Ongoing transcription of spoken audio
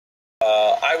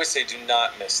I would say do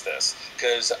not miss this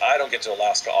because I don't get to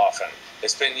Alaska often.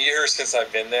 It's been years since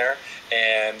I've been there,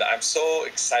 and I'm so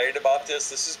excited about this.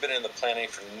 This has been in the planning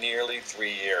for nearly 3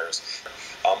 years.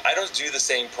 I don't do the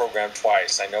same program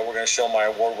twice. I know we're going to show my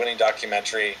award-winning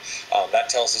documentary that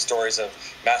tells the stories of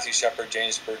Matthew Shepard,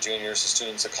 James Byrd Jr.'s, the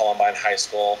students at Columbine High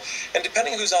School. And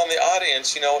depending who's on the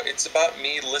audience, it's about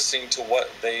me listening to what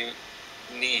they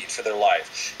need for their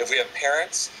life. If we have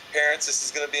parents, this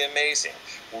is going to be amazing.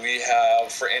 We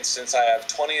have, for instance, I have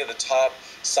 20 of the top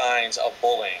signs of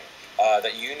bullying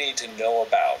that you need to know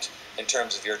about in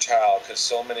terms of your child, because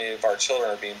so many of our children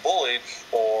are being bullied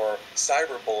or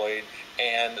cyberbullied,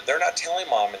 and they're not telling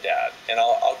mom and dad. And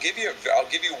I'll give you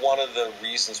one of the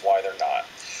reasons why they're not.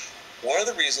 One of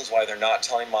the reasons why they're not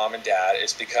telling mom and dad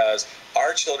is because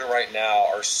our children right now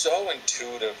are so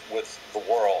intuitive with the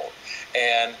world.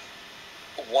 And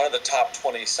one of the top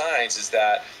 20 signs is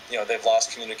that they've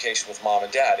lost communication with mom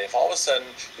and dad. If all of a sudden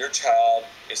your child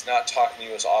is not talking to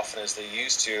you as often as they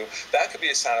used to, that could be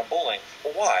a sign of bullying.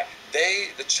 Well, why?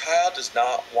 The child does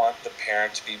not want the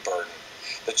parent to be burdened.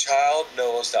 The child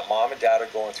knows that mom and dad are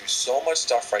going through so much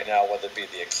stuff right now, whether it be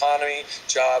the economy,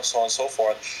 jobs, so on and so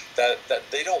forth, that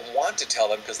they don't want to tell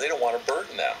them because they don't want to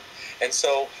burden them. And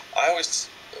so I always,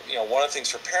 one of the things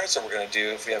for parents that we're going to do,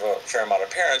 if we have a fair amount of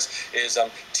parents, is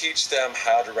teach them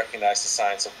how to recognize the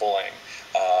signs of bullying,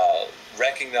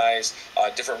 recognize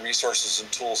different resources and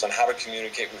tools on how to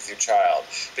communicate with your child.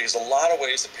 Because a lot of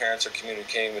ways that parents are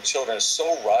communicating with children is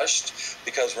so rushed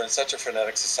because we're in such a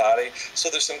frenetic society. So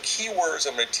there's some key words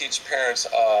I'm going to teach parents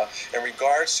in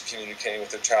regards to communicating with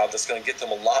their child that's going to get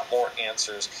them a lot more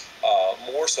answers,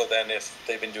 more so than if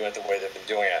they've been doing it the way they've been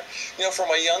doing it. For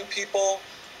my young people,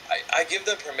 I give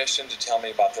them permission to tell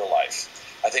me about their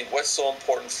life. I think what's so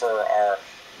important for our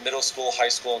middle school, high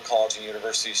school, and college and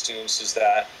university students is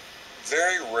that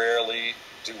very rarely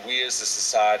do we as a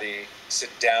society sit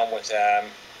down with them,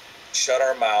 shut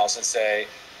our mouths and say,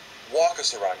 walk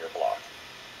us around your block.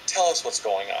 Tell us what's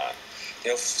going on.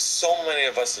 So many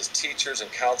of us as teachers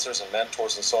and counselors and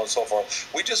mentors and so on and so forth,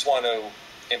 we just want to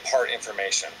impart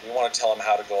information. We want to tell them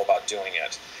how to go about doing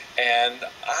it. And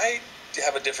I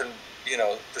have a different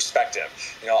perspective.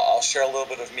 I'll share a little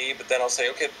bit of me, but then I'll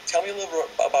say, okay, tell me a little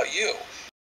bit about you.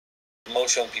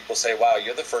 Most young people say, wow,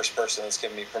 you're the first person that's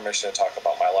given me permission to talk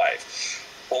about my life.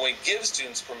 When we give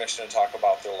students permission to talk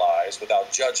about their lives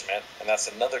without judgment, and that's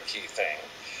another key thing,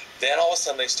 then all of a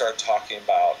sudden they start talking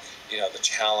about, the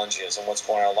challenges and what's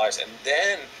going on in our lives. And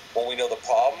then when we know the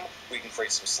problem, we can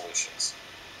create some solutions.